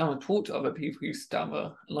people who stammer talk to other people who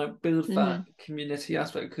stammer, and like build that Hmm. community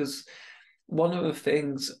aspect. Because one of the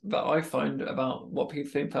things that I find about what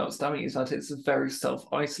people think about stammering is that it's a very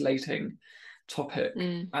self-isolating topic,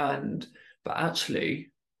 Mm. and but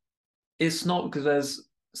actually it's not, because there's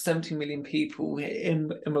 70 million people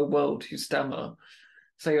in the world who stammer.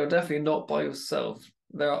 So you're definitely not by yourself.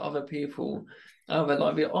 There are other people out there.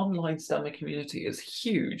 Like the online stammer community is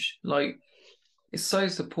huge. Like it's so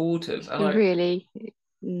supportive. And like Really.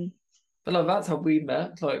 Mm. but like that's how we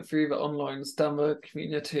met, like through the online stammer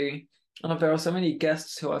community. And there are so many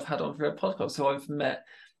guests who I've had on for a podcast who I've met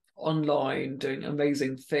online doing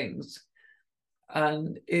amazing things.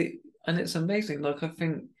 And it's amazing. Like I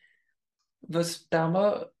think the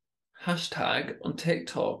stammer hashtag on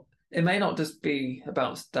TikTok, it may not just be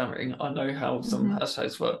about stammering. I know how some Hmm.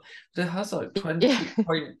 hashtags work, but it has like Yeah.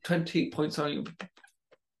 20.0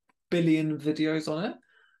 billion videos on it.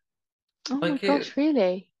 Oh my Like it gosh,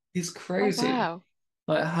 really? is Oh crazy. wow.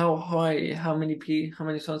 Like how high, how many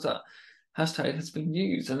times that hashtag has been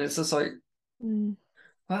used, and it's just like Mm.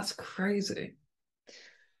 that's crazy.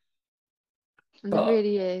 And it But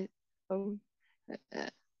really is. Oh, uh,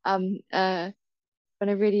 um, uh, when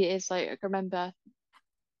it really is like I can remember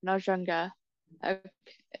when I was younger, uh,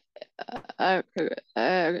 uh,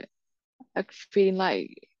 uh, feeling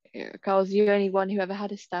like I was the only one who ever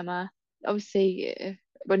had a stammer. Obviously,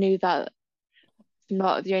 I knew that I'm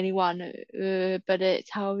not the only one, but it's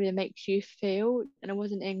how it makes you feel. And it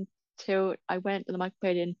wasn't until I went on the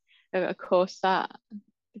micropodium, a course, that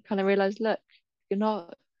I kind of realized, look, you're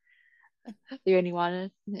not the only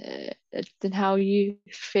one, and how you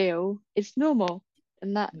feel is normal.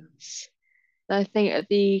 And that's, I think,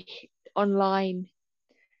 the online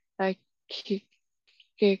uh, c-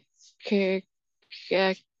 c- c- c- c-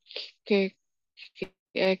 uh,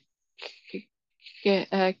 uh,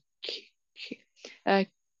 uh,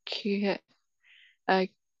 c- uh,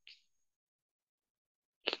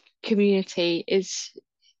 community is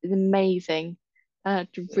amazing. I'm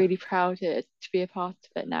yeah. really proud to be a part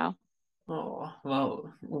of it now. Oh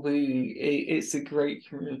well, it's a great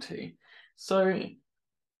community. So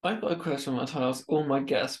I've got a question I try to ask all my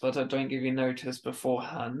guests, but I don't give you notice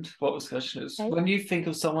beforehand. What this question is: Okay. when you think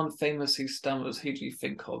of someone famous who stammers, who do you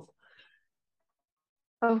think of?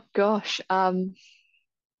 Oh gosh. When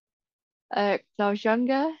I was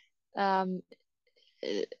younger, um,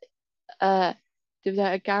 uh, there was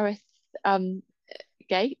a Gareth um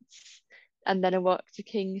Gates, and then I worked to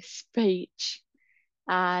King's Speech,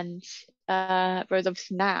 and whereas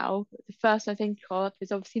obviously now the first I think of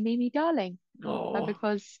is obviously Mimi Darling, Oh,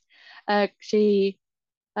 because she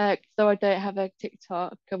though I don't have a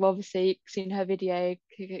TikTok, I've obviously seen her video.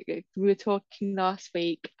 We were talking last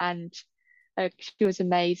week, and she was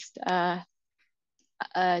amazed uh,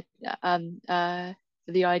 for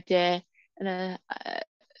the idea and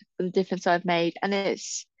the difference I've made. And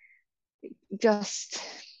it's just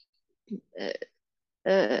uh,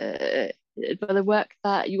 for the work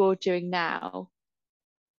that you're doing now.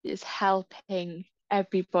 is helping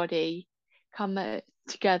everybody come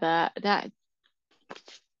together. That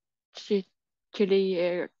should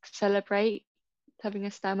actually celebrate having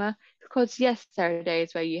a stammer, because yes, there are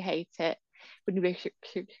days where you hate it when you wish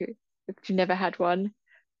you never had one,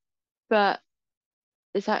 but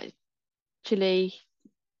it's actually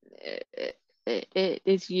it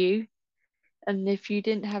is you. And if you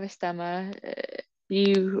didn't have a stammer,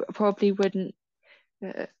 you probably wouldn't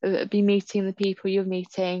be meeting the people you're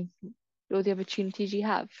meeting, or the opportunities you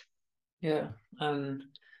have. Yeah, and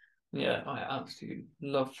yeah, I absolutely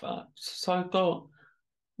love that. So I've got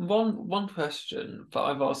one question that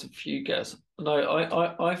I've asked a few guests.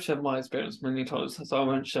 No, I've shared my experience many times, so I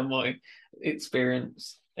won't share my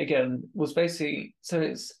experience again. Was basically so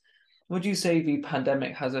it's would you say the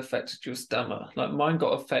pandemic has affected your stammer? Like mine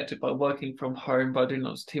got affected by working from home, by doing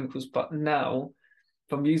lots of team calls, but now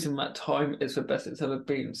from using that time, it's the best it's ever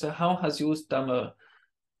been. So how has your stammer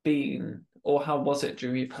been, or how was it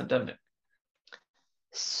during the pandemic?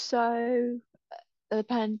 So the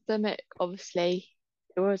pandemic, obviously,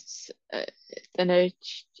 it was an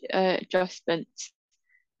adjustment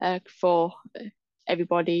for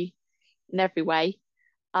everybody in every way.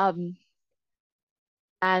 Um,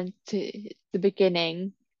 and to the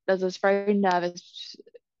beginning, I was very nervous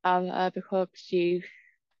because you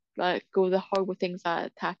like all the horrible things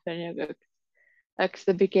that happened. Like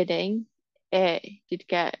the beginning, it did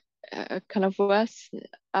get kind of worse.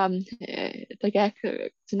 Like at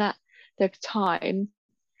the time,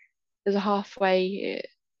 there's a halfway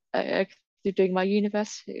to doing my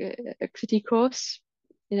university course.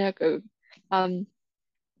 You know, um,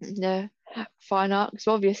 you know, fine arts.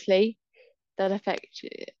 Obviously, that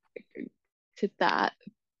affected that,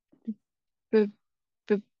 but,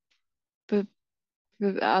 but, but,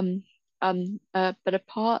 but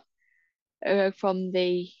apart from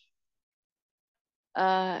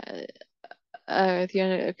uh,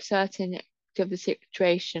 the uncertainty of the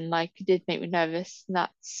situation, like it did make me nervous, and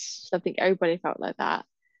that's something everybody felt like that.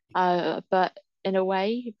 But in a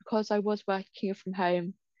way, because I was working from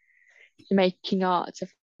home, making art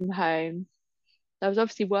from home, I was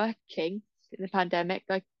obviously working in the pandemic.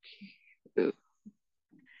 Like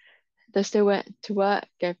I still went to work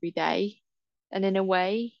every day, and in a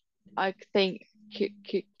way, I think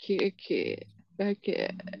like,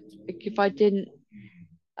 if I didn't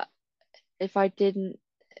if I didn't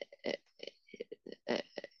uh,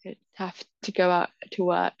 have to go out to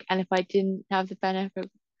work, and if I didn't have the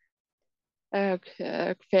benefit fit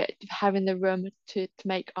of having the room to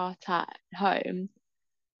make art at home,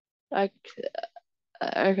 like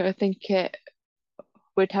I think it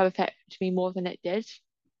would have affected me more than it did.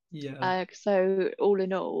 Yeah. So all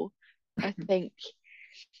in all, I think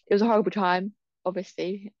it was a horrible time,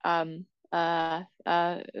 obviously. But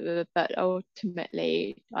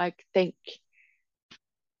ultimately, I think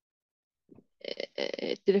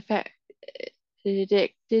it did affect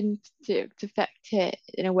it didn't affect it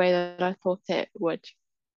in a way that I thought it would.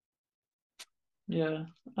 Yeah,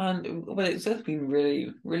 and well, it's just been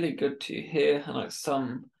really, really good to hear. And like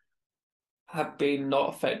some have been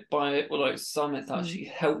not affected by it, or like some it's Mm, actually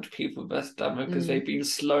helped people with their stomach because mm, they've been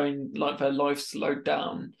slowing, like their life slowed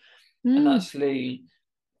down, and mm, actually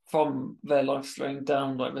from their life slowing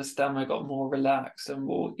down, like their stamina got more relaxed and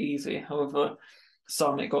more easy. However,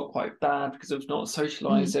 some it got quite bad because of not mm.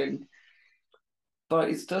 socializing. But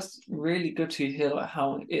it's just really good to hear like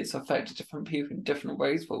how it's affected different people in different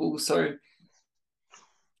ways, but also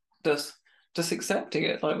just just accepting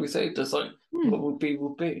it, like we say, just like Mm. what will be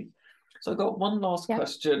will be. So I got one last Yeah.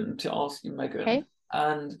 question to ask you, Megan, Okay.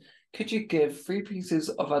 and could you give three pieces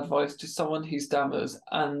of advice to someone who stammers,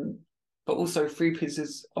 and but also three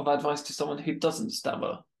pieces of advice to someone who doesn't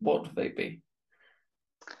stammer? What would they be?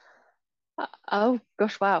 Oh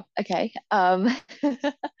gosh, wow. Okay. Uh,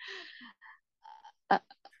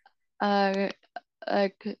 uh, uh,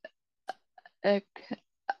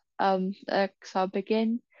 uh, so I'll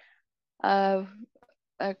begin. Uh,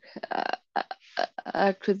 uh,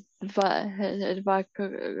 Because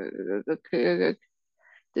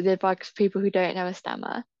the advice people who don't have a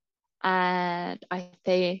stammer, and I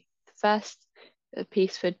think the first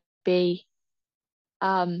piece would be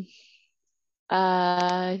um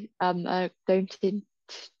don't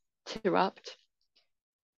interrupt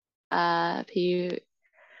people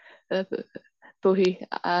people who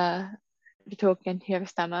talk and who have a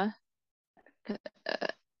stammer.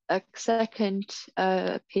 A second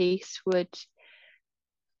piece would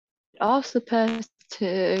ask the person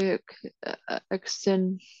to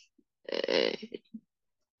extend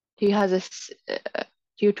who has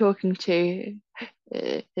you're talking to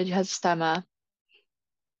who has a stammer.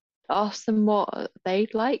 ask them what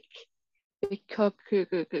they'd like, because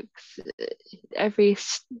every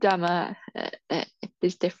stammer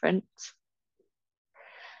is different.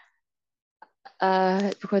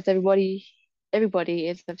 Because everybody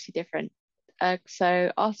is obviously different.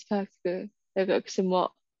 So ask the person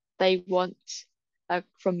what they want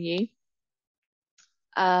from you.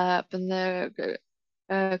 Then the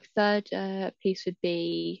third piece would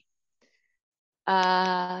be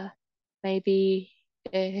maybe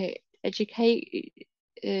educate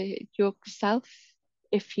yourself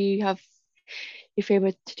if you have if you're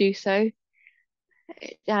able to do so.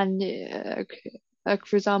 And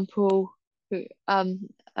for example,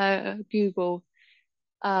 Google,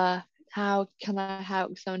 how can I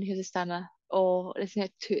help someone who's a stammer, or listen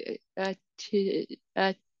to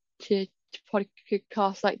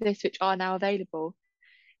podcasts like this, which are now available.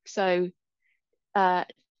 So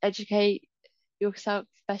educate yourself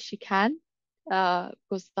best you can,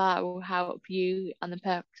 because that will help you and the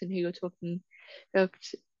person who you're talking to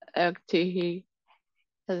who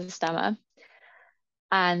has a stammer.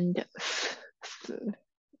 And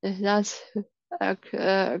that's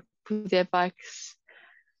the advice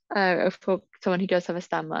for someone who does have a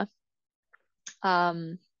stammer.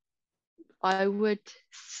 I would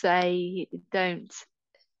say don't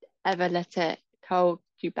ever let it hold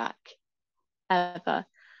you back, ever.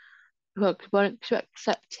 Look, once you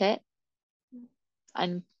accept it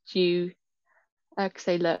and you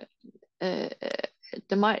say, look, they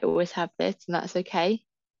might always have this, and that's okay.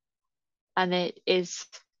 And it is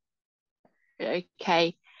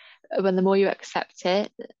okay. When the more you accept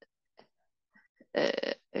it,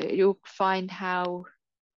 you'll find how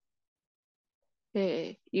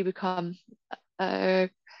you become more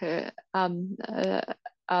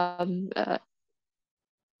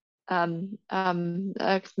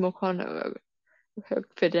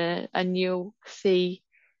confident, and you'll see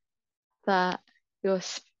that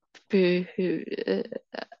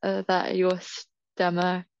that your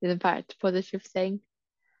stammer is in fact a positive thing.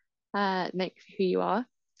 Makes you who you are.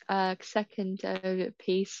 Second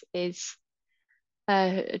piece is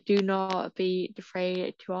do not be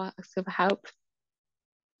afraid to ask for help.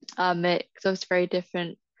 It's very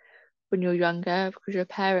different when you're younger, because your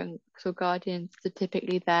parents or guardians are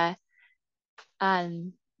typically there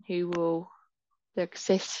and who will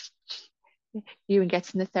assist you in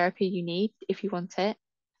getting the therapy you need if you want it.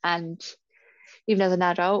 And even as an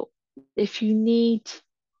adult, if you need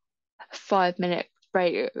a 5 minute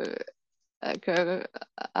break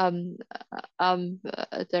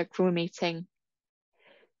from a meeting,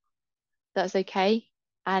 that's okay.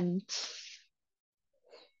 And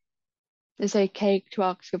it's okay to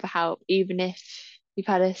ask for help, even if you've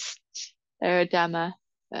had a stammer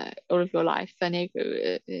all of your life, and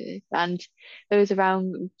those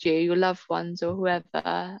around you, your loved ones or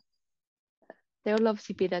whoever, they'll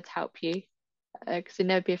obviously be there to help you, because they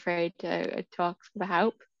never be afraid to ask for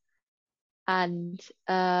help. And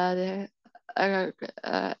the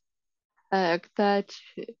third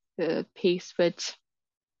piece would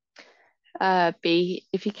be,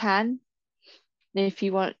 if you can, if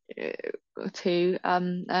you want to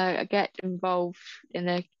get involved in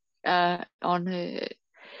a on a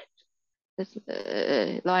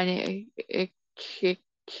line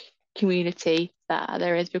community that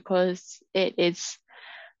there is, because it is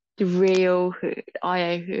the real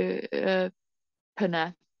eye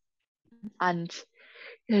opener. And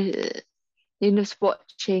just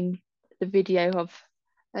watching the video of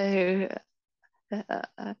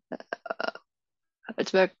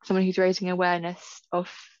it's about someone who's raising awareness of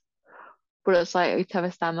what it's like to have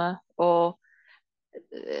a stammer, or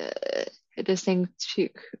listening to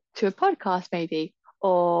a podcast maybe,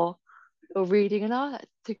 or reading an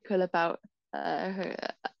article about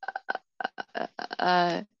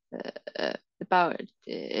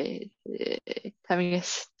having a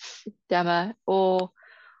stammer, or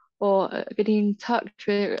getting in touch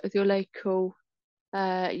with your local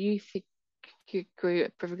youth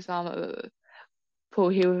group, for example,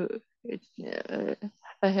 who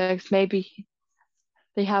maybe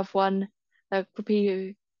they have one for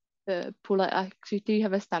people like us who do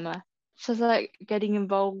have a stammer. So it's like getting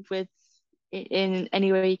involved with it in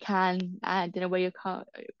any way you can, and in a way you're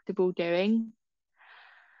comfortable doing.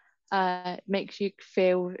 Makes you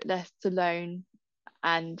feel less alone,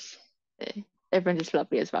 and everyone's just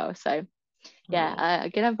lovely as well. So yeah,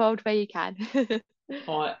 get involved where you can.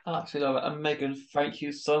 I absolutely love it. And Megan, thank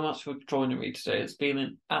you so much for joining me today. It's been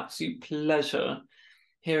an absolute pleasure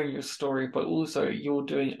hearing your story, but also you're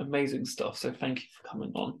doing amazing stuff. So thank you for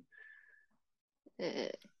coming on.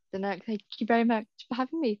 So no, thank you very much for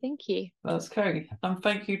having me. Thank you. That's okay. And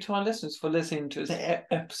thank you to our listeners for listening to this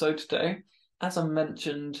episode today. As I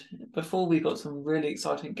mentioned before, we got some really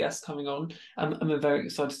exciting guests coming on, and we're very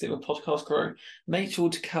excited to see the podcast grow. Make sure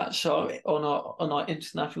to catch up on our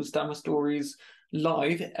International Stammer Stories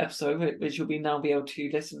live episode, which you'll now be able to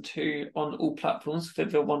listen to on all platforms for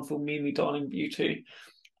the wonderful Mimi Darling Beauty.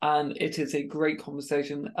 And it is a great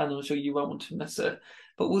conversation, and I'm sure you won't want to miss it.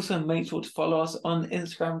 But also make sure to follow us on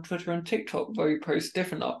Instagram, Twitter, and TikTok, where we post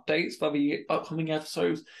different updates for the upcoming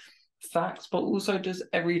episodes, facts, but also just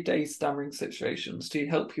everyday stammering situations to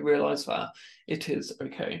help you realise that it is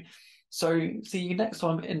okay. So see you next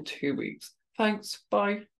time in 2 weeks. Thanks,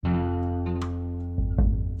 bye.